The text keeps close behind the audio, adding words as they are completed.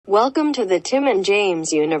Welcome to the Tim and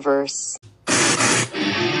James universe. Look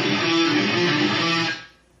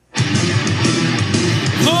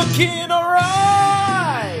in our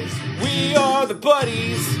eyes, we are the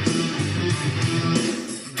buddies,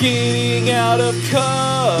 getting out of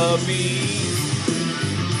cubbies.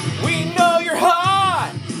 We know you're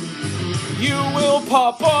hot, you will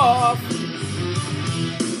pop off.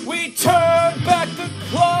 We turn back the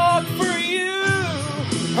clock for you.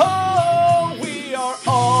 Oh, we are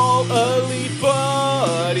all elite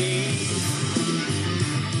buddies.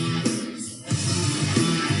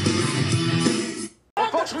 Well,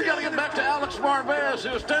 folks, we gotta get back to Alex Marvez,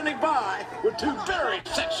 who is standing by with two very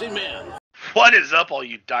sexy men. What is up, all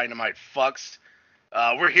you dynamite fucks?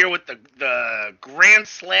 We're here with the Grand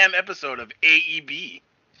Slam episode of AEB.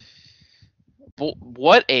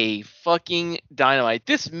 What a fucking dynamite.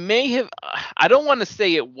 This may have, I don't want to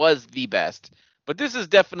say it was the best, but this is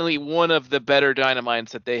definitely one of the better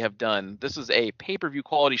dynamites that they have done. This is a pay-per-view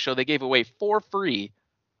quality show they gave away for free.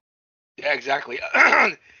 Yeah, exactly.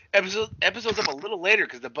 Episode's up a little later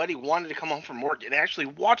because the buddy wanted to come home from work and actually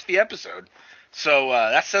watch the episode. So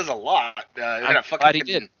that says a lot. I'm glad he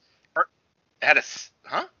did.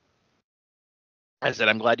 Huh? I said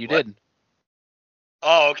I'm glad you What? did.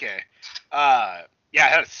 Oh, okay. Yeah, it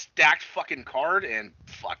had a stacked fucking card and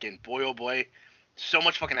fucking boy oh boy, so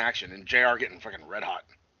much fucking action and JR getting fucking red hot.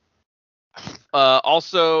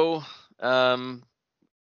 Also,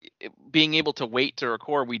 being able to wait to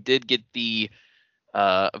record, we did get the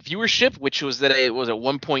viewership, which was at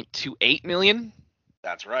 1.28 million.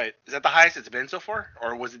 That's right. Is that the highest it's been so far,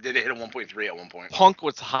 or did it hit a 1.3 at one point? Punk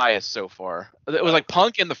was highest so far. It was like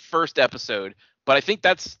Punk in the first episode, but I think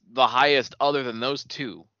that's the highest other than those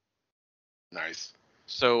two. Nice.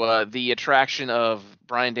 So the attraction of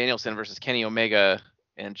Bryan Danielson versus Kenny Omega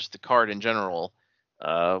and just the card in general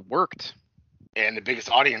worked. And the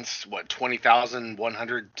biggest audience, what,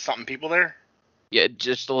 20,100 something people there? Yeah,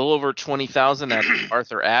 just a little over 20,000 at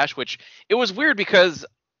Arthur Ashe, which it was weird because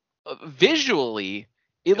visually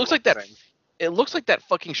it looks like that. insane. It looks like that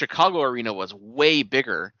fucking Chicago arena was way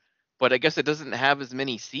bigger, but I guess it doesn't have as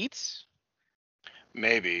many seats.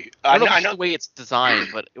 Maybe. I don't know if I it's know. the way it's designed,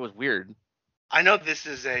 but it was weird. I know this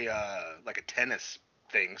is a like a tennis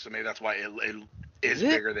thing, so maybe that's why it is Is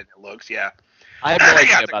it? bigger than it looks. Yeah. I have no Yeah,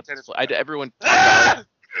 idea it's about like this. tennis. Everyone talked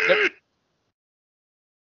about it.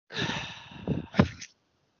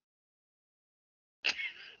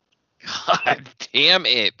 God damn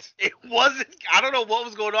it. It wasn't. I don't know what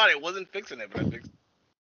was going on. It wasn't fixing it, but I fixed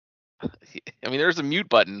I mean, there's a mute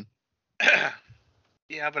button. it.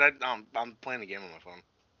 Yeah, but I'm playing a game on my phone.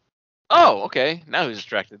 Oh, okay. Now who's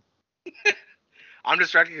distracted? I'm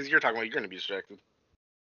distracted because you're talking about you're going to be distracted.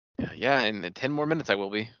 Yeah, in 10 more minutes I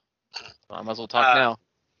will be. So I might as well talk now.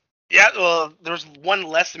 Yeah, well, there's one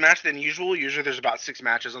less match than usual. Usually there's about 6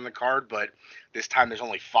 matches on the card, but this time there's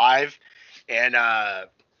only 5. And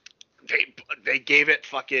they gave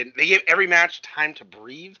every match time to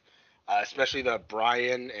breathe, especially the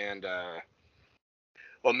Bryan and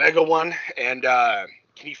Omega one. And can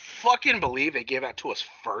you fucking believe they gave that to us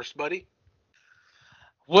first, buddy?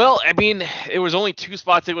 Well, I mean, it was only 2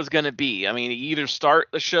 spots it was going to be. I mean, you either start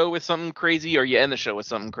the show with something crazy or you end the show with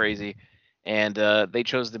something crazy. And they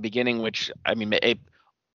chose the beginning, which, I mean, it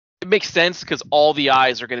makes sense because all the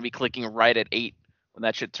eyes are going to be clicking right at 8 when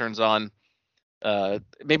that shit turns on.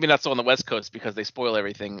 Maybe not so on the West Coast because they spoil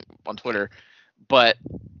everything on Twitter. But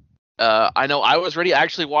I know I was ready. I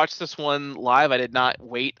actually watched this one live. I did not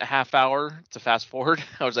wait a half hour to fast forward.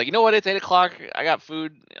 I was like, you know what? It's 8 o'clock. I got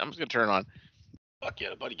food. I'm just going to turn it on. Fuck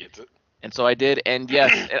yeah, the buddy gets it. And so I did, and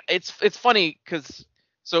yes, it's funny because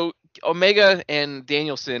so Omega and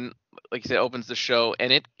Danielson, like you said, opens the show,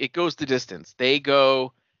 and it goes the distance. They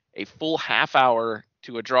go a full half hour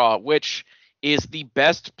to a draw, which is the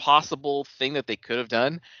best possible thing that they could have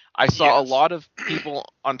done. I saw a Yes. lot of people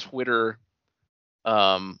on Twitter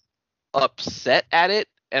upset at it,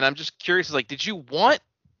 and I'm just curious, like, did you want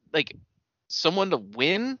like someone to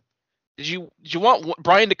win? Did you want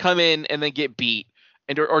Bryan to come in and then get beat?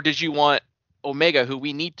 Or did you want Omega, who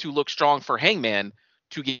we need to look strong for Hangman,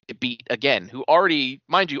 to get beat again? Who already,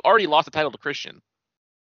 mind you, lost the title to Christian.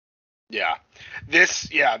 Yeah. This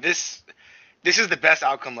is the best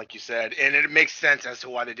outcome, like you said, and it makes sense as to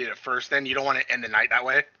why they did it first. Then you don't want to end the night that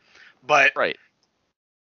way. But Right.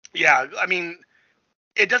 yeah, I mean,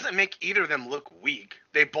 it doesn't make either of them look weak.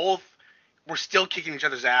 They both were still kicking each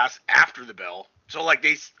other's ass after the bell. So like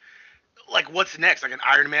what's next? Like an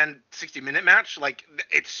Iron Man 60-minute match? Like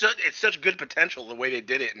it's such good potential the way they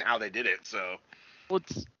did it and how they did it. So Well,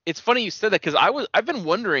 it's funny you said that because I've been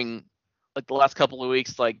wondering like the last couple of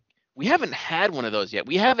weeks, like we haven't had one of those yet.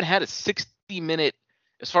 We haven't had a 60-minute,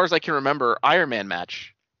 as far as I can remember, Iron Man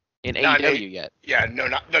match in AEW yet. Yeah, no,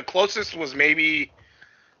 not the closest was maybe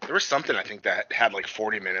there was something I think that had like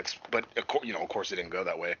 40 minutes, but of course it didn't go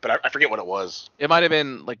that way. But I forget what it was. It might have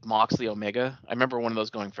been like Moxley Omega. I remember one of those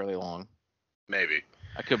going fairly long. Maybe.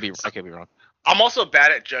 I could be wrong. I'm also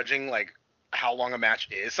bad at judging like how long a match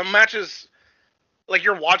is. Some matches, like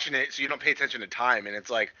you're watching it, so you don't pay attention to time, and it's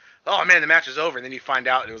like, oh man, the match is over, and then you find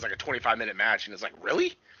out it was like a 25-minute match, and it's like,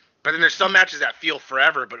 really? But then there's some matches that feel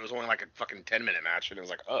forever, but it was only like a fucking 10-minute match, and it was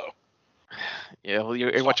like, oh. Yeah, well,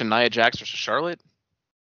 you're watching Nia Jax versus Charlotte?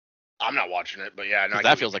 I'm not watching it, but yeah, no,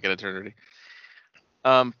 that feels like an eternity.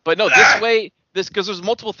 But no, this way, because there's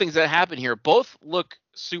multiple things that happen here. Both look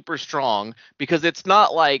super strong because it's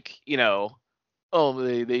not like, oh,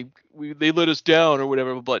 they let us down or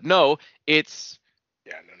whatever. But no, it's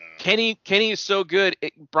no. Kenny is so good.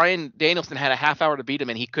 Bryan Danielson had a half hour to beat him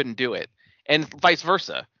and he couldn't do it, and vice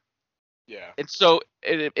versa. Yeah. And so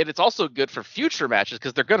it's also good for future matches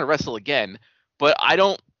because they're going to wrestle again. But I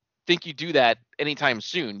don't think you do that anytime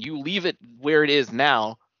soon. You leave it where it is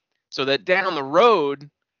now so that down the road,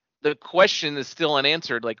 the question is still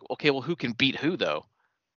unanswered. Like, okay, well, who can beat who, though?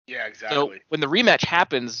 Yeah, exactly. So when the rematch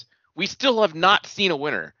happens, we still have not seen a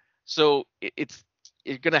winner. So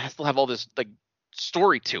you're going to still have all this like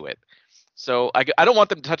story to it. So I don't want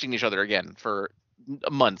them touching each other again for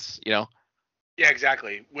months, Yeah,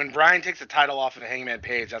 exactly. When Bryan takes the title off of Hangman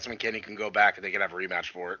Page, that's when Kenny can go back and they can have a rematch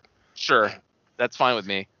for it. Sure. That's fine with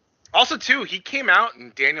me. Also, too, he came out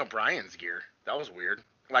in Daniel Bryan's gear. That was weird.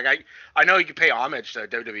 Like, I know you could pay homage to a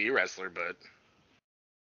WWE wrestler, but...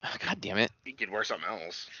 God damn it. He could wear something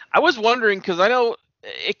else. I was wondering, because I know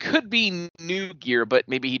it could be new gear, but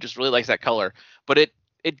maybe he just really likes that color. But it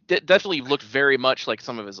definitely looked very much like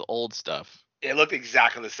some of his old stuff. It looked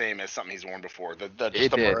exactly the same as something he's worn before. The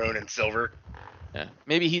maroon and silver. Yeah.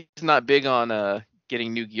 Maybe he's not big on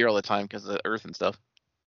getting new gear all the time because of Earth and stuff.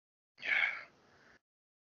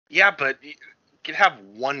 Yeah, but you could have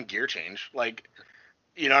one gear change. Like,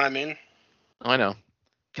 you know what I mean? I know.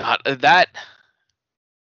 God, that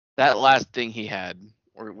last thing he had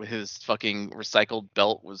with his fucking recycled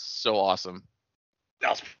belt was so awesome. That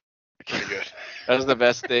was pretty good. That was the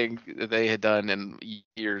best thing that they had done in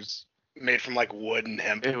years. Made from like wood and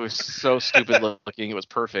hemp. It was so stupid looking. It was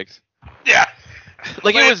perfect. Yeah.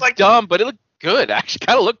 Like it was like, dumb, but it looked good. Actually,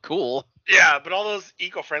 kind of looked cool. Yeah, but all those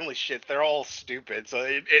eco-friendly shit, they're all stupid. So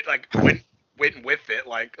it like went with it.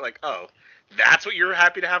 Like oh, that's what you're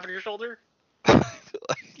happy to have on your shoulder?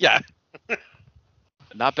 Yeah.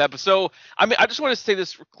 Not bad. But so, I mean, I just want to say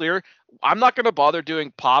this clear. I'm not going to bother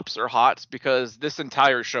doing pops or hots because this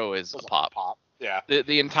entire show is a pop. Yeah.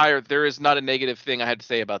 The entire, there is not a negative thing I had to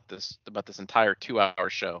say about this entire 2-hour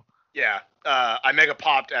show. Yeah. I mega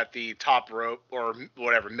popped at the top rope or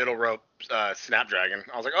whatever, middle rope Snapdragon.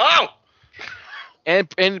 I was like, oh!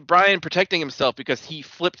 And Bryan protecting himself because he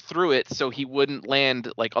flipped through it so he wouldn't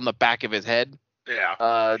land like on the back of his head.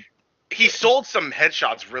 Yeah. He sold some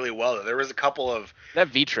headshots really well, though. There was a couple of... That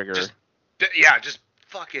V-trigger. Just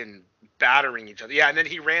fucking battering each other. Yeah, and then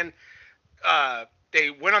he ran... they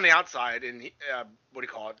went on the outside, and what do you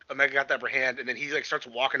call it? Omega got the upper hand, and then he like starts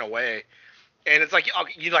walking away. And it's like,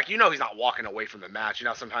 he's not walking away from the match. You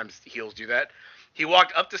know, sometimes heels do that. He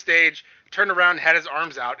walked up the stage, turned around, had his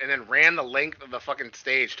arms out, and then ran the length of the fucking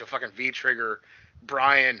stage to fucking V-trigger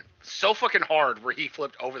Bryan so fucking hard where he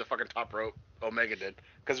flipped over the fucking top rope. Omega did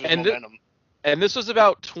because of his momentum. And this was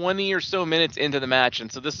about 20 or so minutes into the match,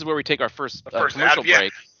 and so this is where we take our first commercial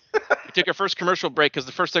break. We take our first commercial break because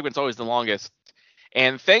the first segment's always the longest.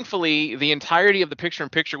 And thankfully, the entirety of the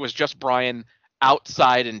picture-in-picture was just Bryan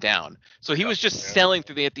outside and down. So he was just selling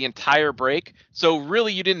through the entire break. So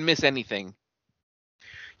really, you didn't miss anything.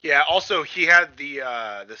 Yeah. Also, he had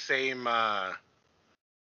the same.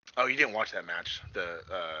 Oh, you didn't watch that match, the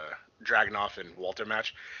Dragunov and Walter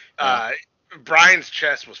match. Bryan's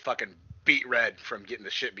chest was fucking beat red from getting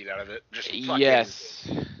the shit beat out of it. Just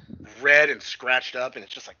fucking red and scratched up, and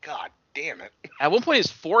it's just like, God damn it. At one point,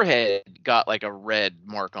 his forehead got like a red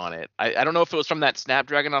mark on it. I don't know if it was from that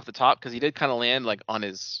Snapdragon off the top because he did kind of land like on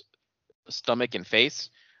his stomach and face.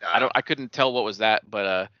 I couldn't tell what was that,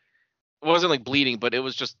 but it wasn't like bleeding, but it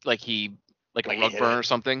was just like a rug burn or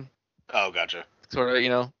something. Oh, gotcha. Sort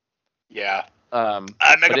of, Yeah.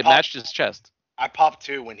 But it matched his chest. I popped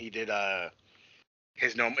too when he did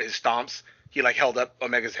his stomps. He like held up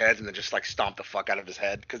Omega's head and then just like stomped the fuck out of his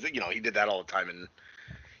head because he did that all the time, and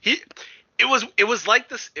it was like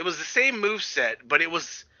this. It was the same move set, but it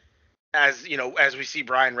was as we see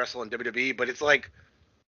Bryan wrestle in WWE, but it's like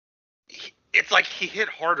he hit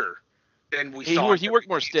harder than we He saw. worked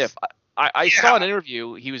more stiff. I Yeah. saw an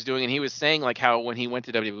interview he was doing, and he was saying like how when he went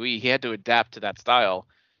to WWE, he had to adapt to that style.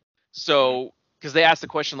 So, because they asked the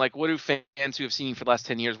question like, what do fans who have seen you for the last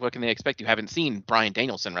 10 years, what can they expect? You haven't seen Bryan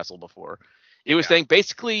Danielson wrestle before. He was saying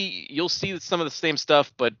basically you'll see some of the same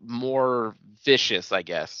stuff, but more vicious, I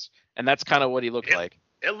guess. And that's kind of what he looked like.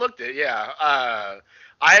 It looked it, yeah.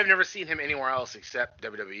 I have never seen him anywhere else except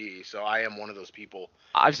WWE, so I am one of those people.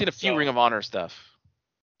 I've seen a few Ring of Honor stuff.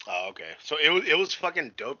 Oh, okay. So it was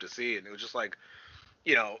fucking dope to see, and it was just like,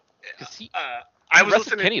 you know, I was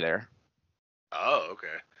listening to Kenny there. Oh, okay.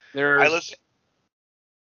 I listened.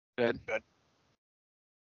 Good.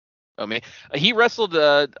 Oh man, he wrestled.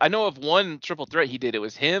 I know of one triple threat he did. It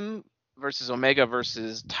was him versus Omega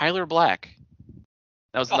versus Tyler Black.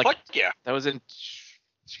 That was That was in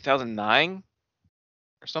 2009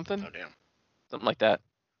 or something. Oh damn. Something like that.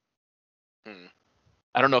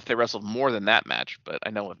 I don't know if they wrestled more than that match, but I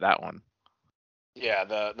know of that one. Yeah,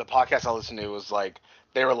 the podcast I listened to was like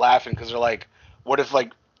they were laughing because they're like, what if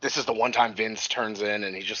like this is the one time Vince turns in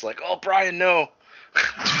and he's just like, oh Brian, no,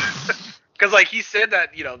 because like he said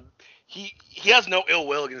that he has no ill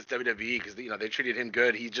will against WWE because they treated him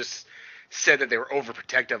good. He just said that they were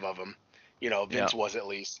overprotective of him. Vince was at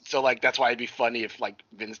least. So like that's why it'd be funny if like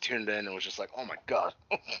Vince turned in and was just like, oh my god.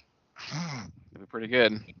 It'd be pretty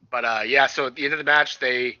good. But yeah, so at the end of the match,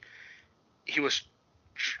 he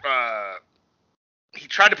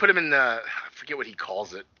tried to put him in I forget what he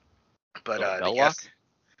calls it, but the lock?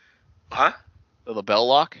 Huh? The LaBelle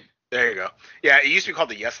lock? There you go. Yeah, it used to be called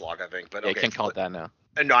the Yes Lock, I think, but okay. You can't call it that now.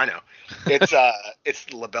 No, I know. It's it's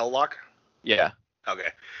the LaBelle lock. Yeah. Okay.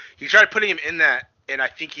 He tried putting him in that, and I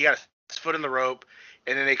think he got his foot in the rope,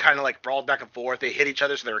 and then they kind of like brawled back and forth. They hit each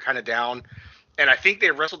other, so they were kind of down. And I think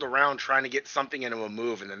they wrestled around trying to get something into a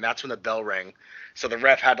move, and then that's when the bell rang. So the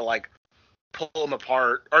ref had to like pull them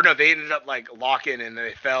apart, or no, they ended up like locking, and then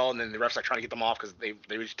they fell, and then the ref's like trying to get them off because they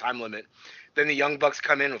reached time limit. Then the Young Bucks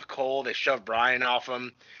come in with Cole, they shove Bryan off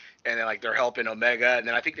him, and then like they're helping Omega, and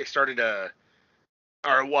then I think they started the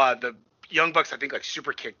Young Bucks I think like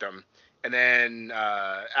super kicked them, and then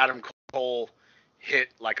Adam Cole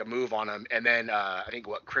hit like a move on him, and then I think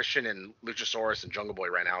Christian and Luchasaurus and Jungle Boy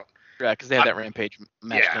ran out. Yeah, because they had that Rampage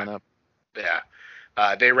match coming up.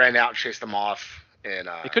 Yeah. They ran out and chased them off. And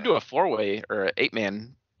they could do a 4-way or an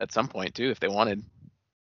 8-man at some point, too, if they wanted.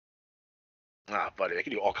 Buddy, they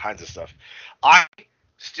could do all kinds of stuff. I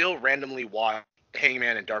still randomly watch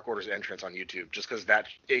Hangman and Dark Order's entrance on YouTube just because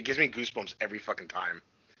it gives me goosebumps every fucking time.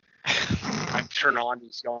 I turn on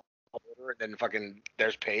these Order and then fucking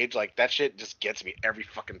there's Paige. Like, that shit just gets me every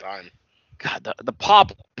fucking time. God, the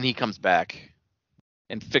pop when he comes back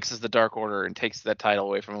and fixes the Dark Order and takes that title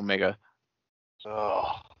away from Omega.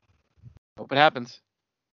 Oh. Hope it happens.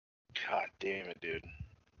 God damn it, dude.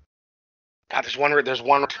 God, there's one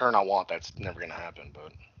return I want that's never gonna happen,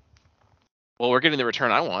 but. Well, we're getting the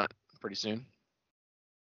return I want pretty soon.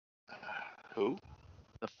 Who?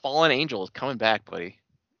 The Fallen Angel is coming back, buddy.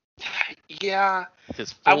 Yeah.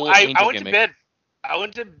 His full I went to bed. I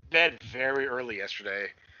went to bed very early yesterday.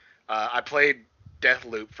 I played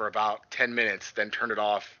Deathloop for about 10 minutes, then turned it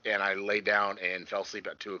off, and I laid down and fell asleep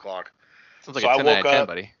at 2 o'clock. Sounds like a 10 out of 10,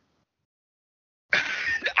 buddy.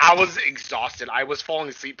 I was exhausted. I was falling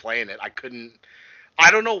asleep playing it.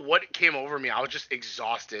 I don't know what came over me. I was just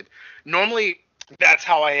exhausted. Normally, that's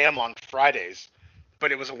how I am on Fridays,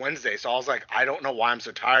 but it was a Wednesday, so I was like, I don't know why I'm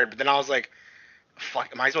so tired. But then I was like, fuck,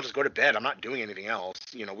 I might as well just go to bed. I'm not doing anything else.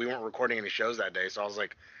 We weren't recording any shows that day, so I was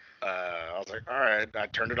like, all right. I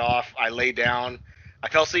turned it off. I laid down. I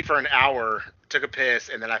fell asleep for an hour, took a piss,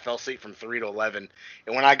 and then I fell asleep from 3 to 11.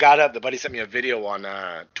 And when I got up, the buddy sent me a video on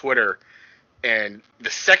Twitter, and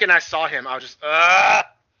the second I saw him, I was just, I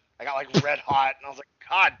got like red hot, and I was like,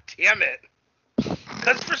 God damn it.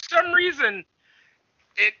 Because for some reason,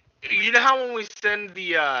 you know how when we send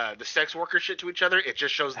the sex worker shit to each other, it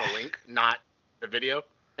just shows the link, not the video?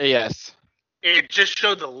 Yes. It just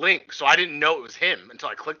showed the link, so I didn't know it was him until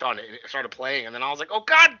I clicked on it and it started playing, and then I was like, oh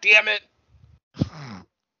god damn it!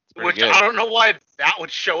 Which good. I don't know why that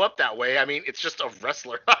would show up that way. I mean, it's just a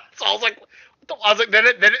wrestler. So I was like, then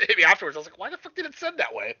it hit me afterwards. I was like, why the fuck did it send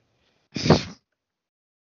that way?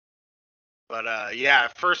 But yeah,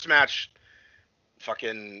 first match,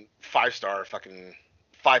 fucking 5-star, fucking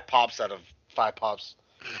 5 pops out of 5 pops.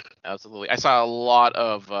 Absolutely, I saw a lot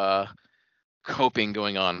of coping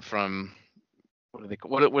going on from. What do they?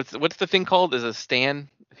 What's the thing called? Is a stan?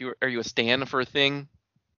 Are you a stan for a thing,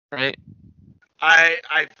 right? Yeah.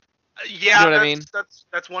 You know what I mean?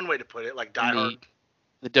 That's one way to put it. Like Die Hard.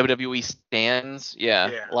 The WWE stans.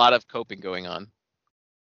 Yeah. A lot of coping going on.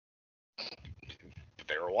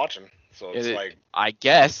 They were watching. So it's like, I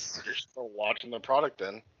guess. you're still watching the product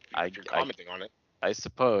then. If you're commenting on it. I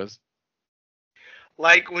suppose.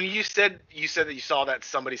 Like when you said that you saw that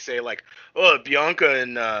somebody say like, oh, Bianca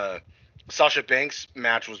and Sasha Banks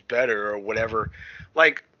match was better or whatever.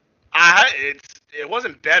 Like, it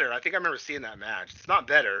wasn't better. I think I remember seeing that match. It's not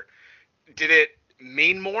better. Did it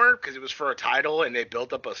mean more because it was for a title and they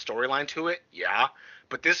built up a storyline to it? Yeah.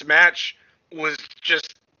 But this match was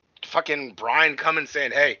just fucking Brian coming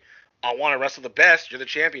saying, hey, I want to wrestle the best. You're the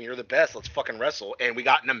champion. You're the best. Let's fucking wrestle. And we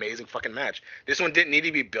got an amazing fucking match. This one didn't need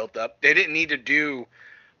to be built up. They didn't need to do,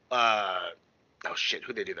 oh shit,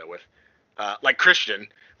 who'd they do that with? Like Christian.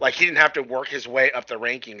 Like, he didn't have to work his way up the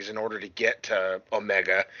rankings in order to get to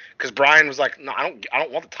Omega. Because Brian was like, no, I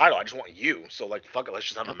don't want the title. I just want you. So, like, fuck it. Let's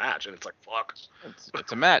just have a match. And it's like, fuck.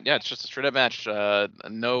 It's a match. Yeah, it's just a straight up match.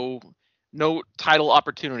 No title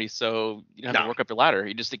opportunity, so you don't have to work up your ladder.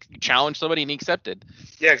 You just challenge somebody and he accepted.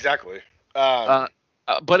 Yeah, exactly. But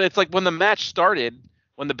it's like when the match started,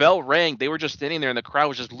 when the bell rang, they were just standing there and the crowd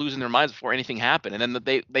was just losing their minds before anything happened. And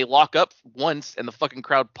then they lock up once and the fucking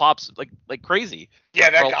crowd pops like crazy. Yeah,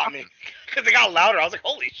 that got me because they got louder. I was like,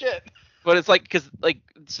 holy shit. But it's like, because like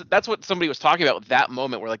that's what somebody was talking about with that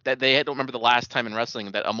moment, where like that they don't remember the last time in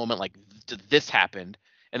wrestling that a moment like this happened.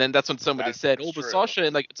 And then that's when somebody said, "Oh, but Sasha,"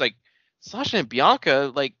 and like it's like Sasha and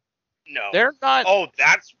Bianca, like, no, they're not. Oh,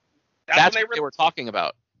 that's what they were talking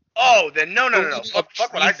about. Oh, then no.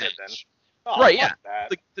 Fuck what I said then. Oh, right, yeah.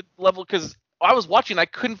 Like the level, because I was watching, I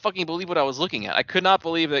couldn't fucking believe what I was looking at. I could not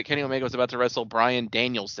believe that Kenny Omega was about to wrestle Bryan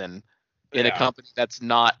Danielson in a company that's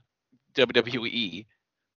not WWE.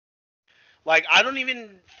 Like, I don't even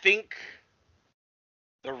think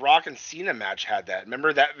the Rock and Cena match had that.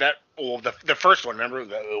 Remember the first one, remember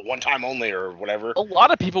the one time only or whatever? A lot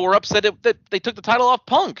of people were upset that they took the title off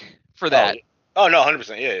Punk for that. Oh no,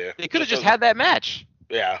 100%. Yeah. They could have just had that match.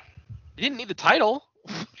 Yeah. They didn't need the title.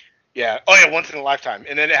 Yeah. Oh yeah, once in a lifetime.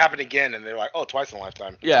 And then it happened again and they're like, oh, twice in a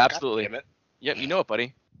lifetime. Yeah, absolutely. Damn it. Yep, you know it,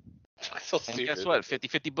 buddy. So stupid. And guess what?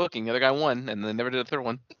 50-50 booking. The other guy won, and they never did a third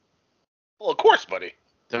one. Well, of course, buddy.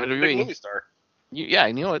 WWE. Big movie star. Yeah,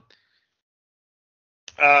 you know it.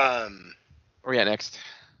 Where we at next?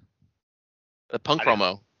 The Punk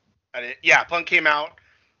promo. Yeah, Punk came out,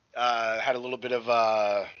 had a little bit of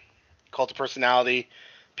cult of personality,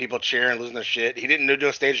 people cheering, losing their shit. He didn't do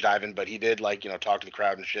a stage diving, but he did talk to the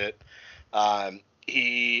crowd and shit.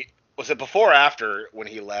 He was it before or after when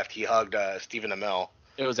he left? He hugged Stephen Amell.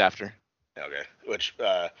 It was after. Okay, which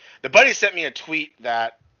the buddy sent me a tweet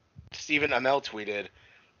that Stephen Amell tweeted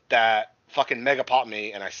that fucking mega popped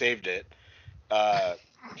me, and I saved it.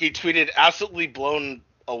 He tweeted, absolutely blown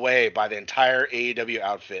away by the entire AEW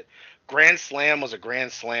outfit. Grand Slam was a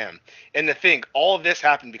grand slam. And to think, all of this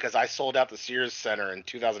happened because I sold out the Sears Center in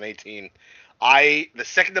 2018. The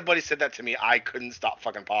second the buddy said that to me, I couldn't stop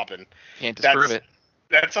fucking popping. Can't disprove it.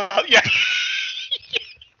 That's all, yeah.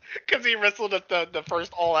 Because he wrestled at the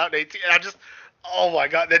first All Out in 18. And I just, oh my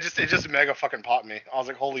god, it just mega fucking popped me. I was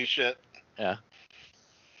like, holy shit. Yeah.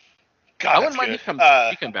 God, I wouldn't mind he come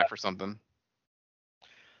back for something.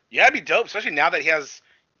 Yeah, it'd be dope, especially now that he has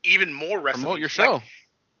even more wrestling. Promote your show. Like,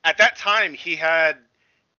 at that time, he had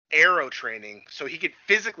Arrow training, so he could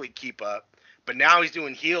physically keep up. But now he's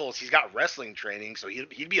doing heels. He's got wrestling training, so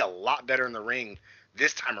he'd be a lot better in the ring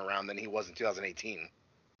this time around than he was in 2018.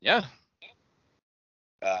 Yeah.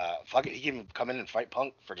 Fuck it, he can even come in and fight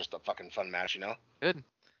Punk for just a fucking fun match, you know? Good.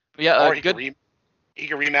 But yeah, or he good. He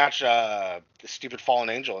could rematch the stupid Fallen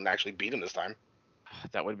Angel and actually beat him this time.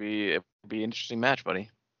 That would be an interesting match, buddy.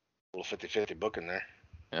 A little 50-50 book in there.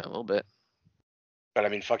 Yeah, a little bit. But I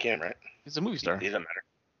mean, fuck him, right? He's a movie star. He doesn't matter.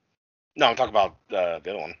 No, I'm talking about the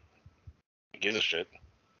other one. He gives a shit.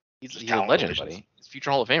 He's a legend, buddy. He's a future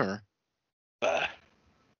Hall of Famer.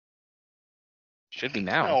 Should be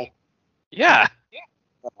now. No. Yeah.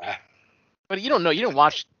 But you don't know. You didn't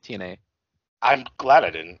watch TNA. I'm glad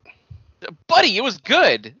I didn't. Buddy, it was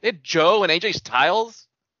good. They had Joe and AJ Styles.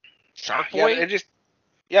 Shark Boy.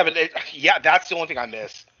 Yeah, that's the only thing I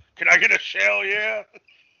miss. Can I get a shell? Yeah.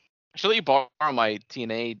 Should let you borrow my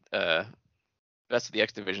TNA Best of the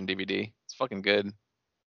X Division DVD. It's fucking good.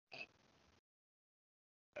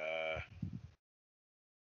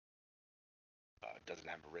 It doesn't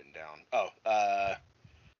have it written down.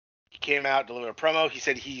 He came out, delivered a promo. He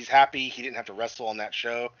said he's happy he didn't have to wrestle on that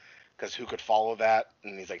show because who could follow that?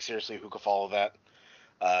 And he's like, seriously, who could follow that?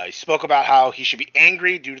 He spoke about how he should be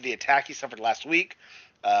angry due to the attack he suffered last week,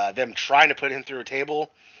 them trying to put him through a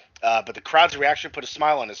table, but the crowd's reaction put a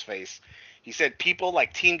smile on his face. He said people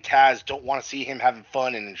like Team Taz don't want to see him having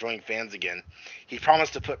fun and enjoying fans again. He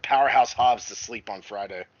promised to put Powerhouse Hobbs to sleep on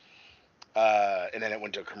Friday. and then it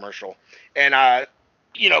went to a commercial. And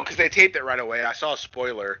because they taped it right away, I saw a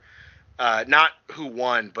spoiler. Not who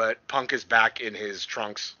won, but Punk is back in his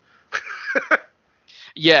trunks.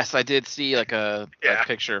 Yes, I did see like a Yeah.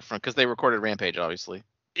 picture from because they recorded Rampage, obviously.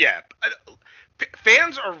 Yeah,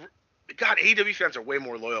 fans are. God, AEW fans are way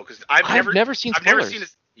more loyal because I've never seen I've never spoilers. seen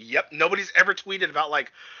this. Yep, nobody's ever tweeted about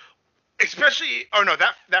like, especially. Oh no,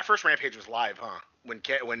 that first Rampage was live, huh? When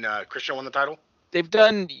Christian won the title. They've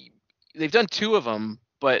done 2 of them,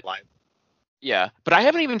 but Live. yeah, but I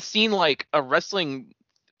haven't even seen like a wrestling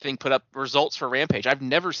thing put up results for Rampage. I've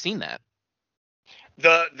never seen that.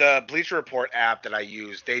 The Bleacher Report app that I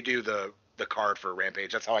use, they do the card for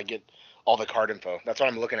Rampage. That's how I get all the card info. That's what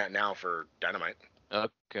I'm looking at now for Dynamite.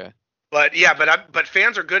 Okay. But yeah, but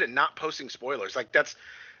fans are good at not posting spoilers. Like that's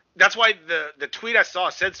why the tweet I saw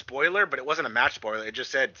said spoiler, but it wasn't a match spoiler. It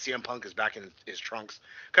just said CM Punk is back in his trunks.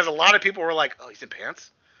 Because a lot of people were like, "Oh, he's in pants."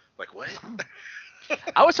 Like what?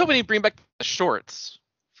 I was hoping he'd bring back the shorts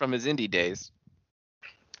from his indie days.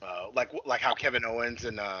 Like how Kevin Owens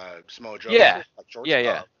and Samoa Joe. Yeah. Like shorts?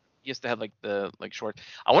 Yeah. He used to have like the short.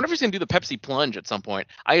 I wonder if he's gonna do the Pepsi plunge at some point.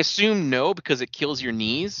 I assume no because it kills your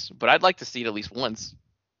knees, but I'd like to see it at least once.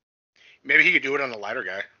 Maybe he could do it on a lighter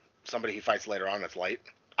guy. Somebody he fights later on that's light.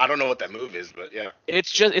 I don't know what that move is, but yeah.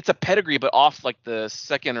 It's a pedigree, but off like the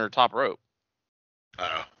second or top rope.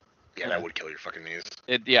 Oh. Yeah, that would kill your fucking knees.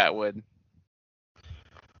 It would.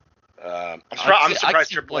 I'm I'd surprised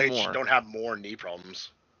see Triple one H more. don't have more knee problems.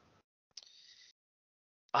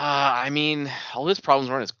 I mean, all his problems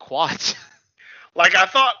were in his quads. Like I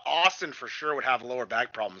thought Austin for sure would have lower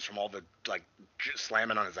back problems from all the like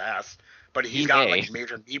slamming on his ass, but he's He got may. like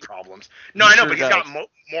major knee problems. No, He I know, sure but he's does. got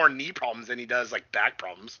more knee problems than he does like back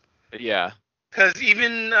problems. Yeah. Because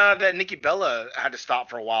even that Nikki Bella had to stop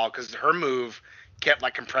for a while because her move kept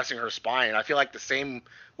like compressing her spine. I feel like the same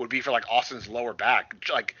would be for like Austin's lower back,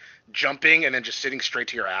 like jumping and then just sitting straight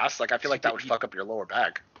to your ass. Like I feel like that would fuck up your lower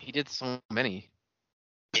back. He did so many.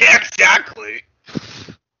 Yeah, exactly.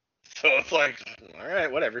 So it's like, all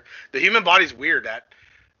right, whatever. The human body's weird. That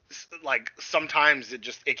like sometimes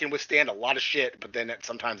it can withstand a lot of shit, but then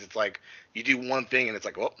sometimes it's like you do one thing and it's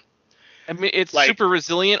like, well, I mean, it's Like- super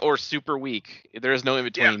resilient or super weak. There is no in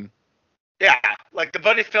between. yeah, like the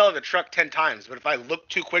buddy fell in the truck 10 times, but if I look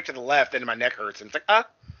too quick to the left, then my neck hurts and it's like,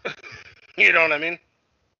 you know what I mean?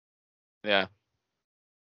 Yeah.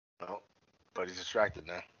 Well, but he's distracted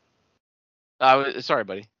now. Sorry,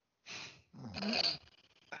 buddy.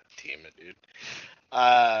 Damn it, dude.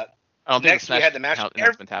 I don't think Next, we had the match-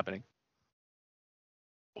 announcement happening.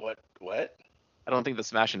 What? I don't think the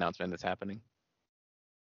Smash announcement is happening.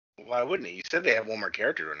 Why wouldn't he? You said they have one more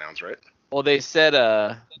character to announce, right? Well, they said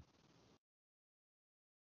a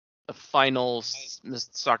final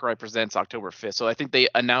Sakurai Presents October 5th. So I think they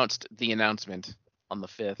announced the announcement on the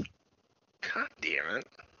 5th. God damn it.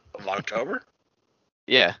 Of October?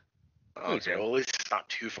 Yeah. Okay, well, at least it's not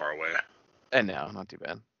too far away. And no, not too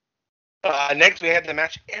bad. Next, we had the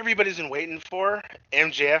match everybody's been waiting for: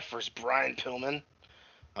 MJF versus Brian Pillman.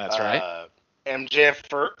 That's right.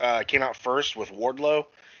 MJF came out first with Wardlow,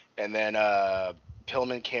 and then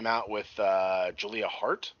Pillman came out with Julia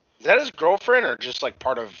Hart. Is that his girlfriend or just like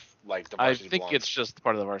part of like the I Varsity think Blondes? it's just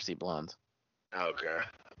part of the Varsity Blondes. Okay.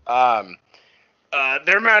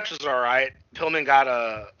 Their match was all right. Pillman got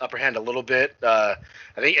a upper hand a little bit. I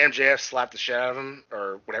think MJF slapped the shit out of him,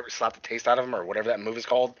 or whatever, slapped the taste out of him, or whatever that move is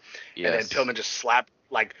called. Yes. And then Pillman just slapped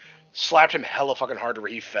him hella fucking hard to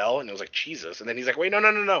where he fell, and it was like Jesus. And then he's like, wait, no.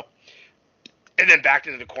 And then backed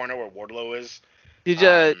into the corner where Wardlow is.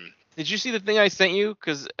 Did you see the thing I sent you?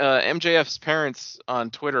 Because MJF's parents on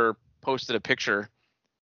Twitter posted a picture.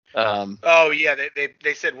 Oh yeah,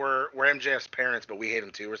 they said we're MJF's parents, but we hate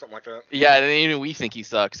him too, or something like that. Yeah, and even we think he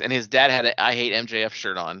sucks. And his dad had a I hate MJF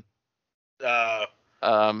shirt on.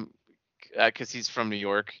 Because he's from New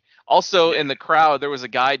York. Also, in the crowd, there was a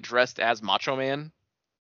guy dressed as Macho Man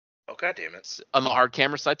Oh god damn it. on the hard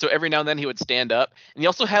camera side. So every now and then he would stand up, and he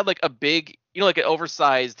also had like a big, like an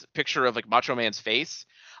oversized picture of like Macho Man's face.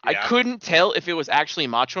 I Yeah. couldn't tell if it was actually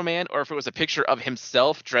Macho Man or if it was a picture of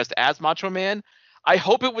himself dressed as Macho Man. I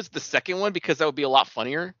hope it was the second one because that would be a lot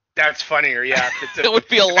funnier. That's funnier, yeah. If it's It would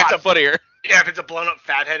be a if it's lot funnier. Yeah, if it's a blown up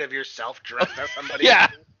fat head of yourself dressed as somebody. Yeah.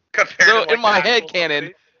 Compared So to, like, in my the head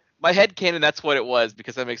actual canon, that's what it was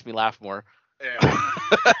because that makes me laugh more. somebody.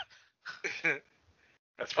 Yeah.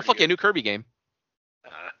 That's Oh pretty fuck yeah, good. new Kirby game.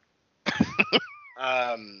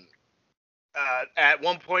 At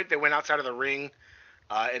one point, they went outside of the ring,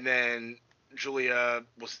 and then Julia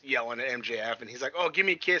was yelling at MJF, and he's like, "Oh, give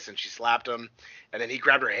me a kiss," and she slapped him, and then he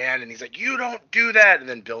grabbed her hand, and he's like, "You don't do that," and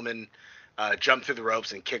then Pillman jumped through the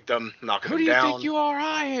ropes and kicked him, knocking Who him do you down. think you are?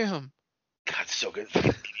 I am. God, so good. Fucking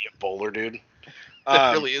idiot bowler, dude.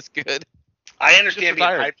 That really is good. I understand being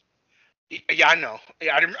retired. hyped. Yeah, I know.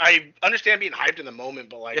 Yeah, I understand being hyped in the moment,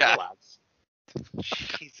 but like, Yeah. relax.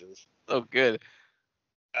 Jesus. So good.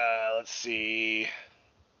 Let's see.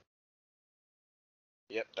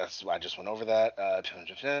 Yep, I just went over that.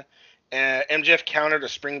 MJF countered a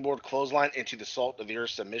springboard clothesline into the Salt of the Earth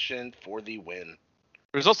submission for the win.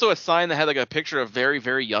 There's also a sign that had like a picture of very,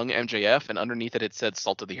 very young MJF, and underneath it said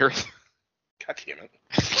 "Salt of the Earth." God damn it.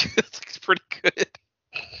 It's pretty good.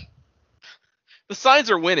 The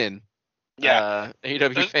signs are winning. Yeah.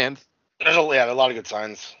 AEW fans. There's a lot of good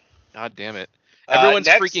signs. God damn it. Everyone's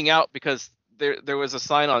next- freaking out because there was a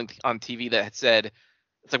sign on TV that had said,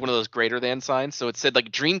 it's like one of those greater than signs. So it said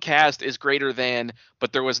like Dreamcast is greater than,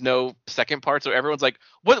 but there was no second part. So everyone's like,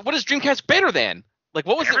 what is Dreamcast better than? Like,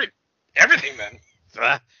 what was it? Everything, then.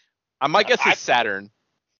 I might guess it's Saturn.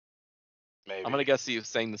 Maybe. I'm gonna guess he was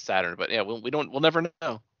saying the Saturn, but yeah, we'll never know.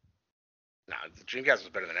 No, the Dreamcast was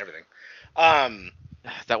better than everything.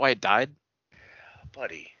 Is that why it died?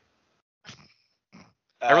 Buddy.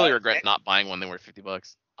 I really regret not buying one. They were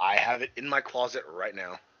 $50. I have it in my closet right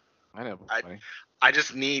now. I know. I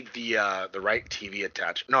just need the right TV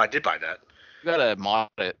attached. No, I did buy that. You gotta mod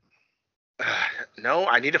it. No,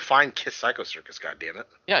 I need to find Kiss Psycho Circus. God damn it.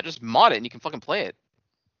 Yeah, just mod it and you can fucking play it.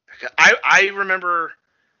 I remember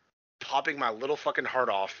popping my little fucking heart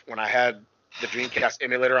off when I had the Dreamcast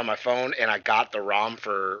emulator on my phone and I got the ROM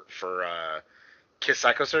for Kiss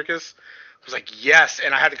Psycho Circus. I was like, yes,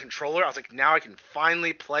 and I had the controller. I was like, now I can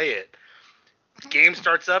finally play it. The game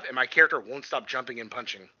starts up and my character won't stop jumping and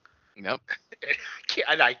punching. Nope.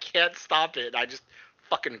 And I can't stop it. I just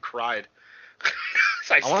fucking cried.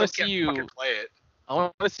 So I want to still see can't you fucking play it. I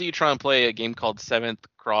want to see you try and play a game called Seventh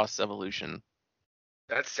Cross Evolution.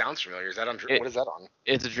 That sounds familiar. Is that on? It- what is that on?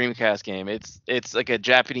 It's a Dreamcast game. It's like a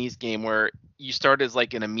Japanese game where you start as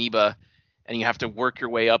like an amoeba, and you have to work your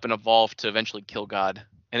way up and evolve to eventually kill God.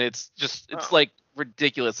 And it's like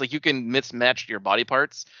ridiculous. Like you can mismatch your body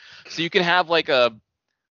parts, so you can have like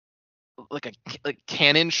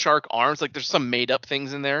cannon shark arms. Like there's some made up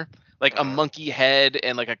things in there, like a monkey head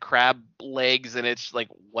and like a crab legs, and it's like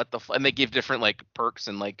what the and they give different like perks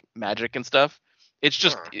and like magic and stuff. It's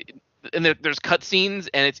just and there's cutscenes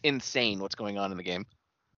and it's insane what's going on in the game.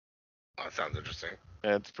 Oh, that sounds interesting.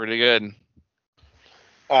 It's pretty good.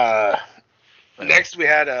 Next we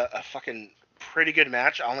had a fucking pretty good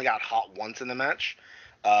match. I only got hot once in the match.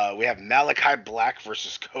 We have Malachi Black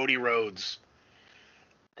versus Cody Rhodes.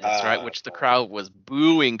 That's right, which the crowd was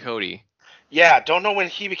booing Cody. Yeah, don't know when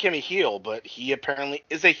he became a heel, but he apparently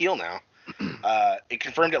is a heel now. It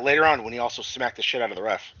confirmed it later on when he also smacked the shit out of the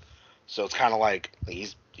ref. So it's kind of like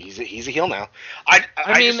he's a heel now. I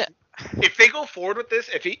mean, if they go forward with this,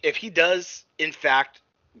 if he does in fact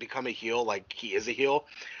become a heel, like he is a heel,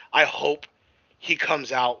 I hope he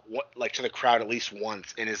comes out like to the crowd at least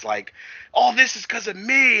once and is like, "Oh, this is because of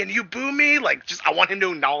me, and you boo me." Like, just I want him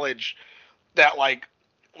to acknowledge that, like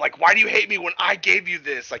why do you hate me when I gave you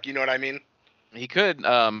this? Like, you know what I mean? He could.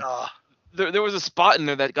 There was a spot in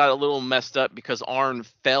there that got a little messed up because Arn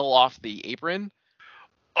fell off the apron.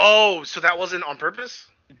 Oh, so that wasn't on purpose?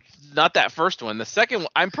 Not that first one. The second one,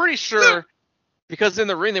 I'm pretty sure, because in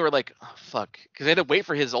the ring they were like, oh, fuck, because they had to wait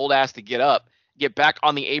for his old ass to get back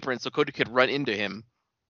on the apron so Cody could run into him.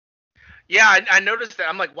 Yeah, I noticed that.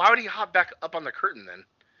 I'm like, why would he hop back up on the curtain then?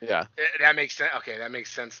 Yeah. That makes sense. Okay, that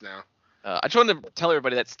makes sense now. I just wanted to tell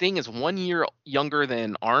everybody that Sting is 1 year younger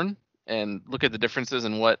than Arn, and look at the differences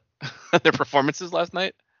in what their performances last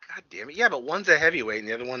night. God damn it. Yeah, but one's a heavyweight and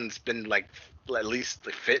the other one's been like at least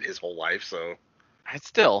fit his whole life, so. It's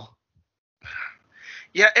still.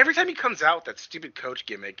 Yeah, every time he comes out with that stupid coach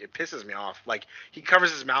gimmick, it pisses me off. Like, he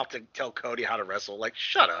covers his mouth to tell Cody how to wrestle. Like,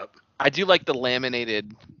 shut up. I do like the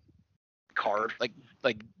laminated card. Like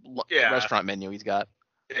yeah. restaurant menu he's got.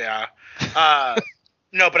 Yeah.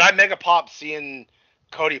 No, but I mega pop seeing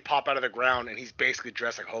Cody pop out of the ground and he's basically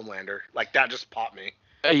dressed like Homelander. Like, that just popped me.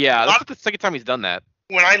 Yeah, that's the second time he's done that.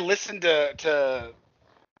 When I listened to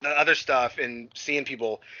the other stuff and seeing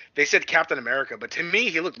people, they said Captain America, but to me,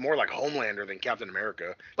 he looked more like Homelander than Captain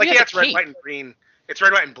America. Like, yeah, it's red, white, and green. It's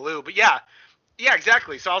red, white, and blue. But yeah,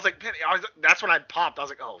 exactly. So I was like, that's when I popped. I was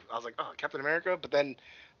like, oh, Captain America. But then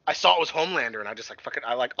I saw it was Homelander, and I just like fucking,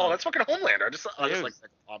 that's fucking Homelander. I just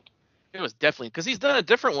popped. It was definitely because he's done a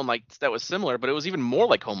different one like that was similar, but it was even more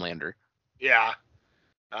like Homelander. Yeah.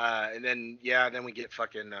 And then we get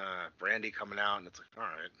fucking Brandy coming out, and it's like, all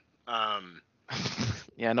right.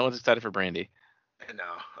 Yeah, no one's excited for Brandy.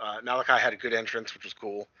 No. Malachi had a good entrance, which was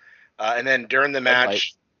cool. And then during the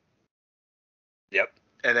match, Yep.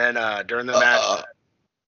 And then during the match,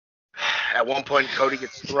 at one point, Cody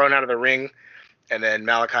gets thrown out of the ring, and then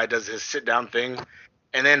Malachi does his sit down thing,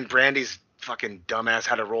 and then Brandy's fucking dumbass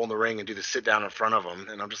had to roll in the ring and do the sit down in front of him,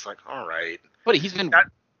 and I'm just like, all right. But he's been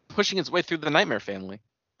pushing his way through the Nightmare family.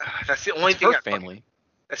 That's the only It's thing. her family.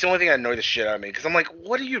 That's the only thing that annoyed the shit out of me, because I'm like,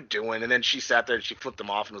 what are you doing? And then she sat there and she flipped him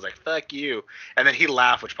off and was like, fuck you. And then he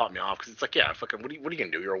laughed, which popped me off, because it's like, yeah, fucking, what are you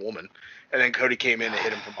gonna do? You're a woman. And then Cody came in and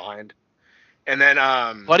hit him from behind. And then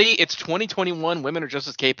Buddy, it's 2021. Women are just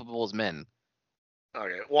as capable as men.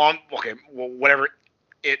 Okay. Well, whatever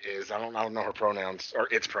it is. I don't know her pronouns or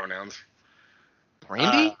its pronouns.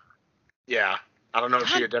 Brandy? Yeah. I don't know if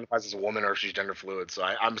she God. identifies as a woman or if she's gender fluid. So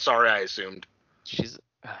I'm sorry I assumed. She's.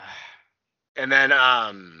 And then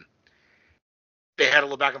they had a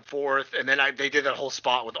little back and forth, and then they did that whole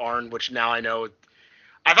spot with Arn, which now I know.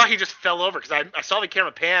 I thought he just fell over because I saw the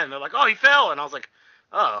camera pan, and they're like, "Oh, he fell," and I was like,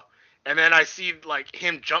 "Oh." And then I see like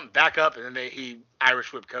him jump back up, and then he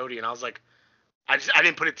Irish whip Cody, and I was like, I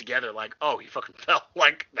didn't put it together. Like, oh, he fucking fell.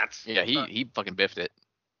 Like that's Yeah, he fucking biffed it.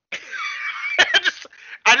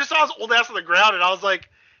 I just saw his old ass on the ground, and I was like,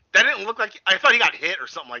 that didn't look like. I thought he got hit or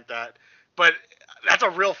something like that, but that's a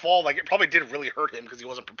real fall. Like it probably did really hurt him because he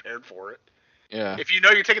wasn't prepared for it. Yeah. If you know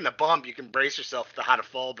you're taking the bump, you can brace yourself to how to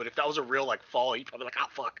fall. But if that was a real like fall, you'd probably like, oh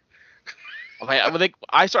fuck. I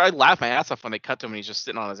laughed my ass off when they cut to him and he's just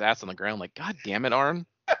sitting on his ass on the ground. Like, God damn it, Arn.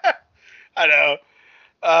 I know.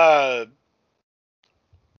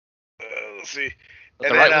 Let's see. But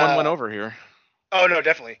the right one went over here. Oh no,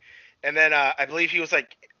 definitely. And then I believe he was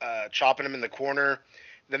like chopping him in the corner.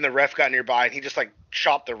 Then the ref got nearby and he just like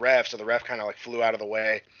chopped the ref, so the ref kind of like flew out of the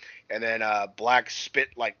way. And then Black spit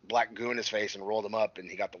like black goo in his face and rolled him up, and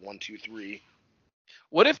he got the 1, 2, 3.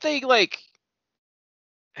 What if they like?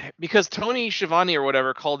 Because Tony Schiavone or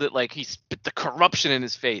whatever called it like he spit the corruption in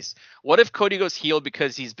his face. What if Cody goes heel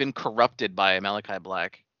because he's been corrupted by Malachi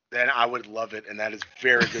Black? Then I would love it, and that is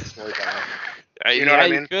very good storytelling. You know what I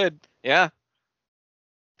mean? Good. Yeah.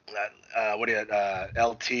 What do you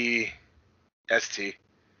LT, ST,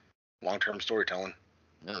 long-term storytelling.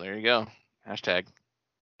 Oh, there you go. Hashtag.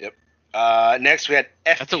 Yep. Next we had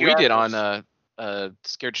FTR. That's what we did on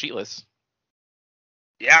Scared Sheetless.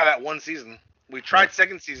 Yeah, that one season. We tried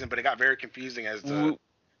second season, but it got very confusing as to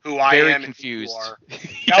who I very am confused. and who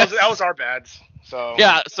you are. That was our bads. So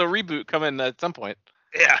yeah, so reboot coming at some point.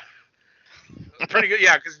 Yeah. Pretty good.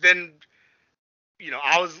 Yeah, because then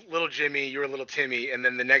I was little Jimmy, you were little Timmy, and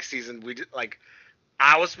then the next season we did like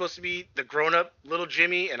I was supposed to be the grown-up little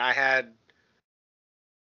Jimmy, and I had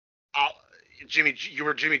Jimmy. You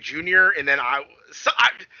were Jimmy Jr., and then I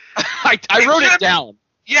wrote it down.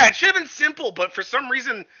 Yeah, it should have been simple, but for some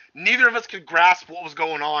reason, neither of us could grasp what was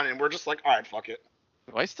going on, and we're just like, all right, fuck it.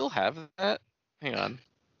 Do I still have that? Hang on.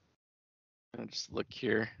 I'll just look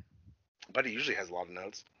here. But he usually has a lot of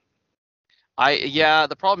notes.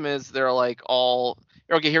 The problem is they're like all...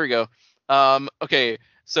 Okay, here we go. Okay,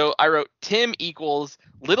 so I wrote Tim equals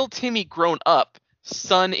little Timmy grown up,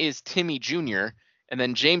 son is Timmy Jr., and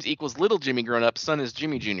then James equals little Jimmy grown up, son is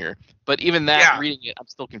Jimmy Jr. But even that, reading it, I'm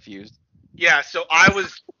still confused. Yeah, so I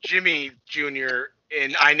was Jimmy Jr.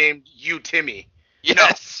 and I named you Timmy.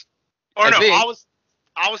 Yes. No. Or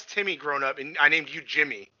I was Timmy grown up and I named you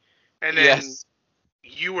Jimmy. And then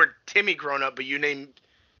you were Timmy grown up, but you named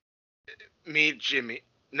me Jimmy.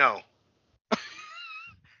 No.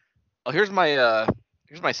 Oh, here's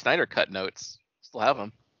my Snyder cut notes. Still have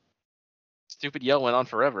them. Stupid yell went on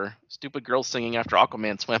forever. Stupid girl singing after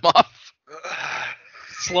Aquaman swam off.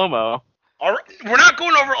 Slow-mo. All right, we're not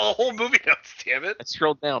going over a whole movie notes, damn it. I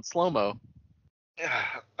scrolled down. Slow-mo.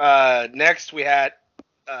 Next, we had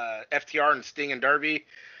FTR and Sting and Darby.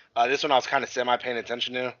 This one I was kind of semi-paying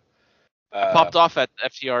attention to. I popped off at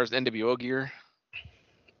FTR's NWO gear.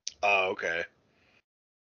 Oh, okay.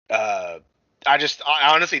 I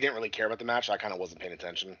honestly didn't really care about the match. I kind of wasn't paying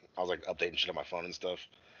attention. I was like updating shit on my phone and stuff.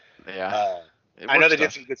 Yeah. I know they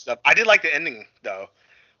did some good stuff. I did like the ending, though,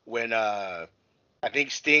 when I think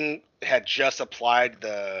Sting had just applied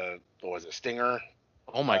Stinger?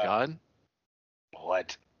 Oh my god.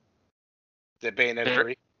 What? The Bayonetta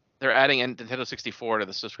 3? They're adding Nintendo 64 to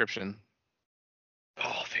the subscription.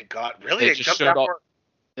 Oh, thank God. Really? They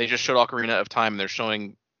just showed Ocarina of Time and they're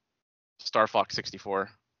showing Star Fox 64.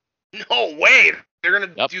 No way! They're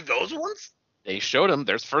going to do those ones? They showed them.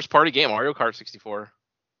 There's first party game, Mario Kart 64.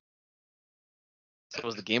 So it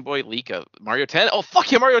was the Game Boy leak of Mario Tennis. Oh,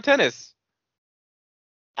 fuck yeah, Mario Tennis!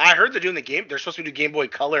 I heard they're doing the game. They're supposed to do Game Boy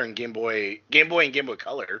Color and Game Boy and Game Boy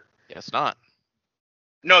Color. Yeah, it's not.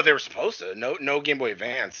 No, they were supposed to. No Game Boy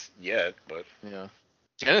Advance yet, but yeah.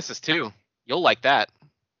 Genesis too. You'll like that.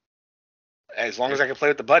 As long as I can play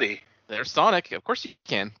with the buddy. There's Sonic. Of course you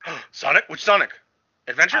can. Sonic? Which Sonic?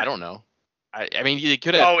 Adventure? I don't know. I mean, you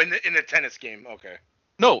could have. Oh, in the tennis game. Okay.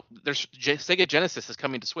 No, there's Sega Genesis is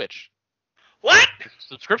coming to Switch. What?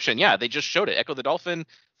 Subscription, yeah. They just showed it. Echo the Dolphin,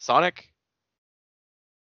 Sonic.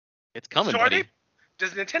 It's coming, So buddy.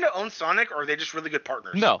 does Nintendo own Sonic, or are they just really good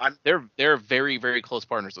partners? No, they're very, very close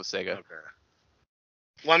partners with Sega. Okay.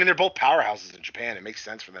 Well, I mean, they're both powerhouses in Japan. It makes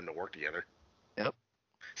sense for them to work together. Yep.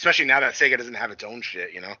 Especially now that Sega doesn't have its own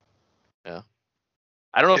shit, you know? Yeah.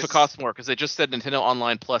 I don't know if it It's- costs more because they just said Nintendo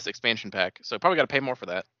Online Plus expansion pack, so probably got to pay more for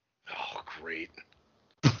that. Oh, great.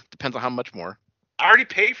 Depends on how much more. I already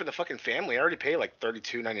paid for the fucking family. I already paid like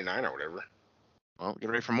 $32.99 or whatever. Well, get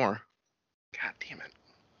ready for more. God damn it.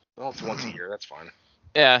 Well, it's once a year. That's fine.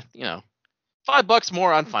 Yeah, you know, $5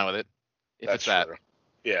 more, I'm fine with it. If That's it's that. true.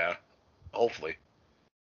 Yeah. Hopefully.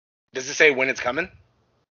 Does it say when it's coming?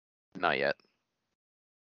 Not yet.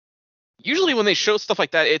 Usually when they show stuff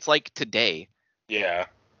like that, it's like today. Yeah.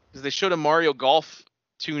 Because they showed a Mario Golf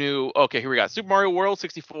 2 new. Okay, here we got Super Mario World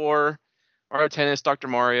 64, Mario Tennis, Dr.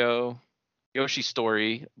 Mario, Yoshi's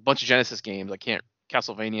Story, a bunch of Genesis games.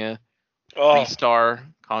 Castlevania, Oh. Star,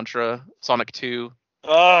 Contra, Sonic 2,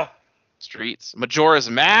 Uh, Streets, Majora's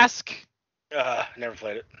Mask, never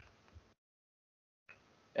played it.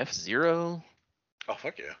 F-Zero, Oh,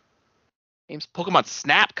 fuck yeah. games, Pokemon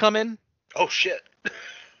Snap coming, Oh, shit.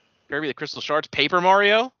 Kirby the Crystal Shards, Paper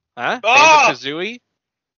Mario, huh? Ah! Banjo-Kazooie,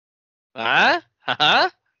 huh? Huh?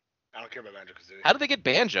 I don't care about Banjo-Kazooie. How did they get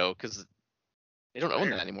Banjo? Because they don't own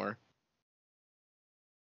Rare. that anymore.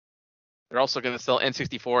 They're also going to sell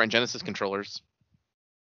N64 and Genesis controllers.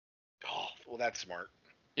 Oh, well, that's smart.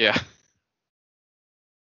 Yeah.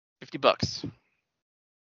 $50.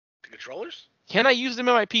 The controllers? Can I use them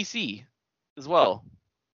in my PC as well?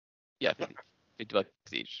 Yeah, $50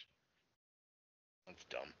 each. That's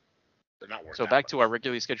dumb. They're not worth So that back much. to our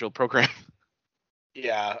regularly scheduled program.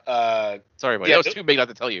 Yeah. Sorry, buddy. Yeah, That was too big not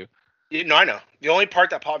to tell you. No, I know. The only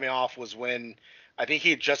part that popped me off was when I think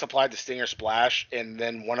he had just applied the Stinger Splash, and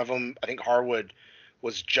then one of them, I think Harwood,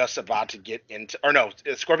 was just about to get into, or no,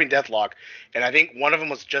 Scorpion Deathlock, and I think one of them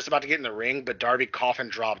was just about to get in the ring, but Darby coffin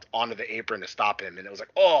dropped onto the apron to stop him, and it was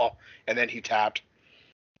like, oh, and then he tapped,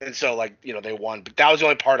 and so they won. But that was the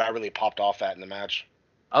only part I really popped off at in the match.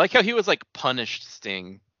 I like how he was like punished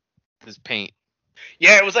Sting. His paint.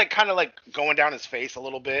 Yeah, it was like kind of like going down his face a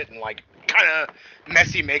little bit, and like kind of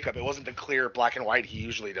messy makeup. It wasn't the clear black and white he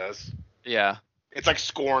usually does. Yeah, It's like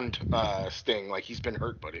scorned Sting, like he's been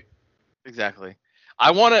hurt, buddy. exactly.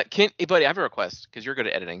 Hey, buddy, I have a request because you're good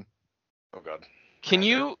at editing. Oh god. Can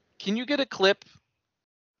you get a clip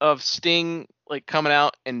of Sting like coming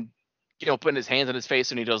out and putting his hands on his face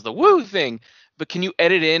and he does the woo thing, but can you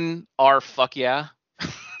edit in our fuck yeah?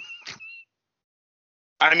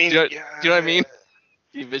 I mean, Do you know what I mean?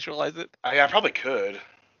 Can you visualize it? I probably could.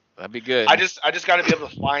 That'd be good. I just got to be able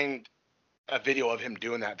to find a video of him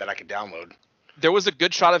doing that I could download. There was a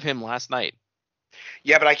good shot of him last night.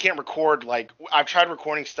 Yeah, but I can't record. Like, I've tried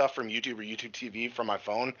recording stuff from YouTube or YouTube TV from my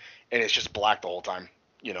phone, and it's just black the whole time.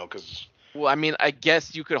 Because. Well, I mean, I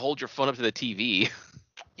guess you could hold your phone up to the TV.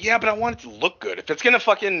 Yeah, but I want it to look good. If it's gonna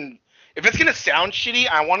sound shitty,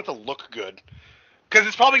 I want it to look good. Because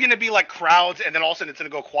it's probably gonna be like crowds, and then all of a sudden it's gonna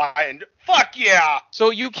go quiet and fuck yeah. So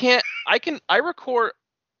you can't. I record.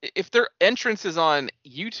 If their entrance is on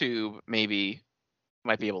YouTube, maybe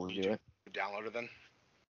might be able to do it. Download it then.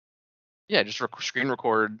 Yeah, just screen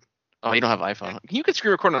record. Oh, you don't have iPhone. You can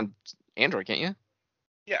screen record on Android, can't you?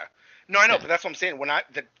 Yeah. No, I know, Yeah. but that's what I'm saying. When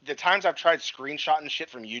the times I've tried screenshotting shit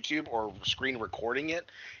from YouTube or screen recording it,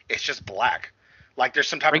 it's just black. Like there's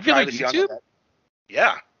some type Regular of privacy on YouTube? that.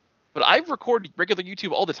 Yeah. But I record regular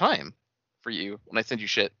YouTube all the time for you when I send you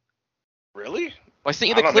shit. Really? I sent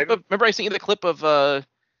you I the don't know, clip maybe- of. Remember, I sent you the clip of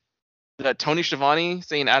that Tony Schiavone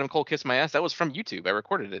saying Adam Cole kissed my ass. That was from YouTube. I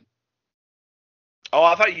recorded it. Oh,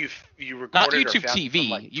 I thought you recorded Not or YouTube found it TV. from,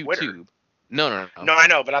 like, Twitter. YouTube. No. No, I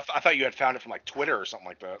know, but I thought you had found it from like Twitter or something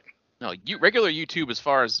like that. No, regular YouTube. As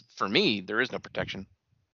far as for me, there is no protection.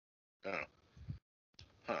 Oh.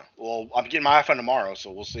 Huh. Well, I'm getting my iPhone tomorrow, so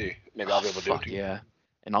we'll see. Maybe I'll be able to do Fuck it. yeah.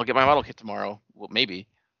 And I'll get my model kit tomorrow. Well, maybe.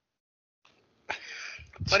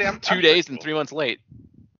 Buddy, I'm 2 days and 3 months late.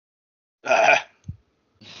 I'm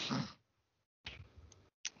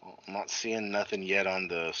not seeing nothing yet on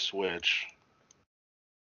the Switch.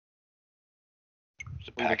 It's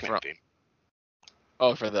a Where they Pac-Man from? theme.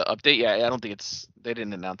 Oh, for the update? Yeah, I don't think they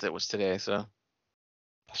didn't announce it was today, so.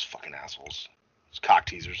 Those fucking assholes. Those cock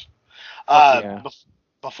teasers. Fuck yeah.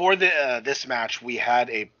 Before this match, we had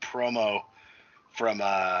a promo from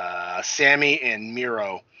Sammy and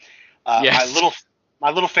Miro. Yes. My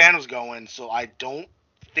little fan was going, so I don't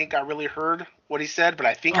think I really heard what he said, but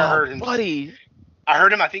I think I heard him. Buddy. I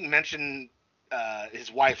heard him, I think, mention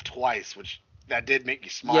his wife twice, which that did make me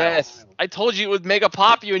smile. Yes, I told you it would mega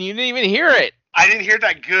pop you, and you didn't even hear it. I didn't hear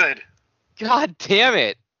that good. God damn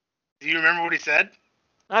it. Do you remember what he said?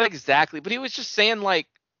 Not exactly, but he was just saying like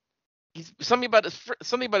something about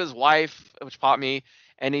his wife, which popped me,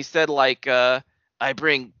 and he said like I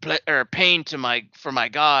bring pain for my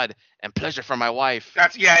God and pleasure for my wife.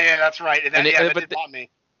 That's right. And that did pop me.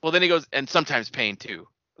 Well, then he goes, and sometimes pain too.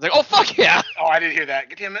 I was like, oh fuck yeah. Oh, I didn't hear that.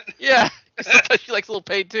 Damn it. Yeah. Sometimes she likes a little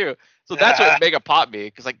pain too. So that's what mega popped me,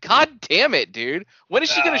 because like, God damn it, dude. When is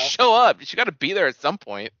she gonna show up? She got to be there at some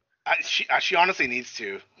point. She honestly needs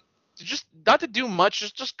to. Just not to do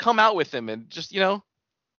much. Just come out with him and just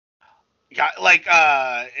Yeah, like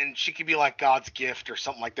and she could be like God's gift or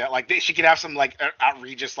something like that. Like she could have some like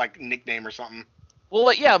outrageous like nickname or something. Well,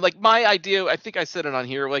 like, yeah, like my idea, I think I said it on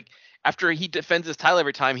here, like after he defends his title